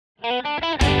Hi,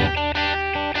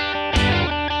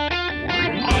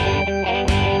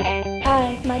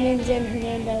 my name is Aaron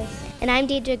Hernandez. And I'm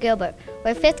Deidre Gilbert.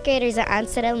 We're 5th graders at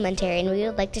Onsted Elementary, and we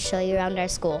would like to show you around our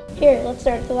school. Here, let's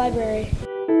start at the library.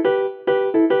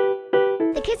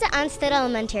 The kids at Onsted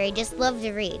Elementary just love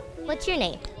to read. What's your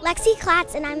name? Lexi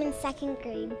Klatz, and I'm in 2nd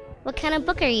grade. What kind of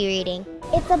book are you reading?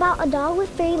 It's about a dog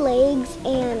with 3 legs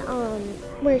and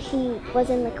where he was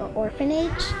in like an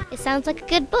orphanage. It sounds like a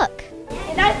good book.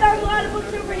 And I found a lot of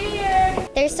books over here.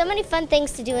 There's so many fun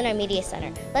things to do in our media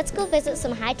center. Let's go visit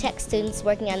some high-tech students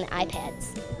working on the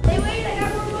iPads. Hey, wait, I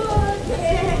have a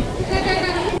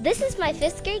book. This is my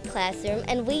 5th grade classroom,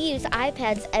 and we use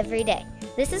iPads every day.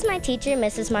 This is my teacher,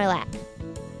 Mrs. Marlatt.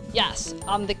 Yes,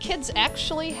 the kids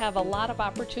actually have a lot of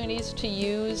opportunities to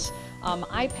use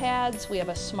iPads. We have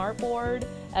a smart board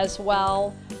as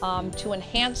well to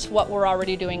enhance what we're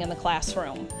already doing in the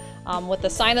classroom. With the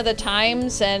sign of the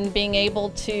times and being able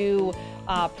to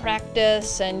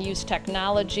practice and use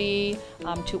technology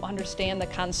to understand the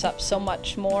concept so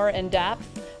much more in depth,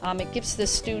 it gives the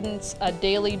students a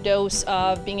daily dose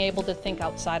of being able to think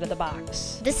outside of the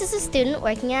box. This is a student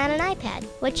working on an iPad.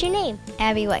 What's your name?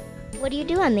 Abby White. What do you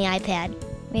do on the iPad?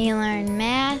 We learn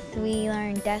math, we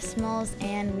learn decimals,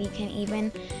 and we can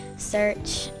even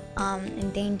search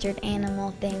endangered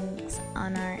animal things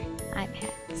on our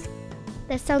iPads.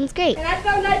 That sounds great. And I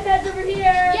found iPads over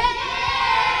here.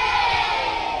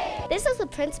 Yay! This is the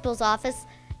principal's office,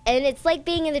 and it's like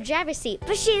being in the driver's seat,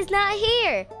 but she is not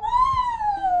here.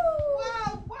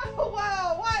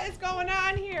 Wow, what is going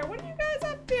on here? What are you guys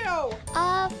up to?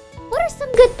 What are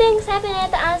some good things happening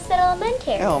at the Onsted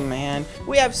Elementary? Oh man,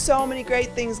 we have so many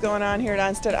great things going on here at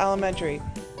Onsted Elementary.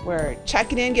 We're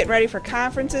checking in, getting ready for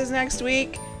conferences next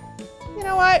week. You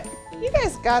know what? You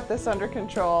guys got this under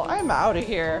control. I'm out of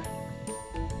here.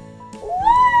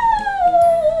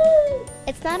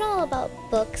 It's not all about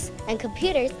books and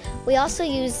computers. We also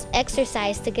use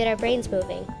exercise to get our brains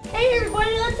moving. Hey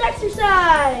everybody, let's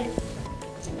exercise.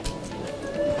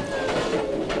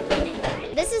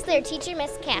 This is their teacher,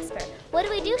 Miss Casper. What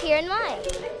do we do here and why?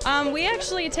 We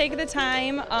actually take the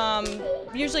time,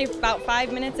 usually about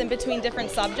 5 minutes in between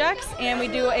different subjects, and we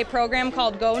do a program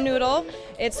called Go Noodle.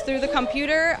 It's through the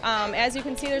computer. As you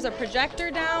can see, there's a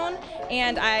projector down,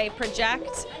 and I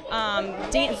project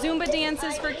Zumba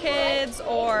dances for kids,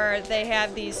 or they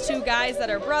have these 2 guys that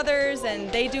are brothers, and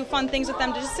they do fun things with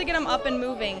them just to get them up and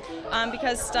moving,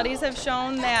 because studies have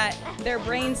shown that their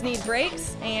brains need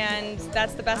breaks, and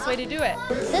that's the best way to do it.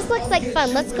 This looks like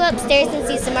fun. Let's go upstairs and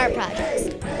see some art projects.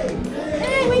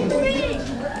 Hey, wait for me.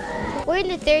 We're in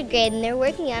the 3rd grade and they're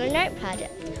working on an art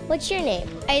project. What's your name?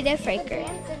 Ida Fraker.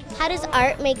 How does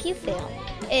art make you feel?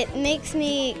 It makes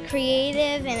me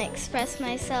creative and express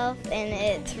myself, and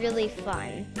it's really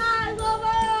fun. I love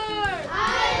art.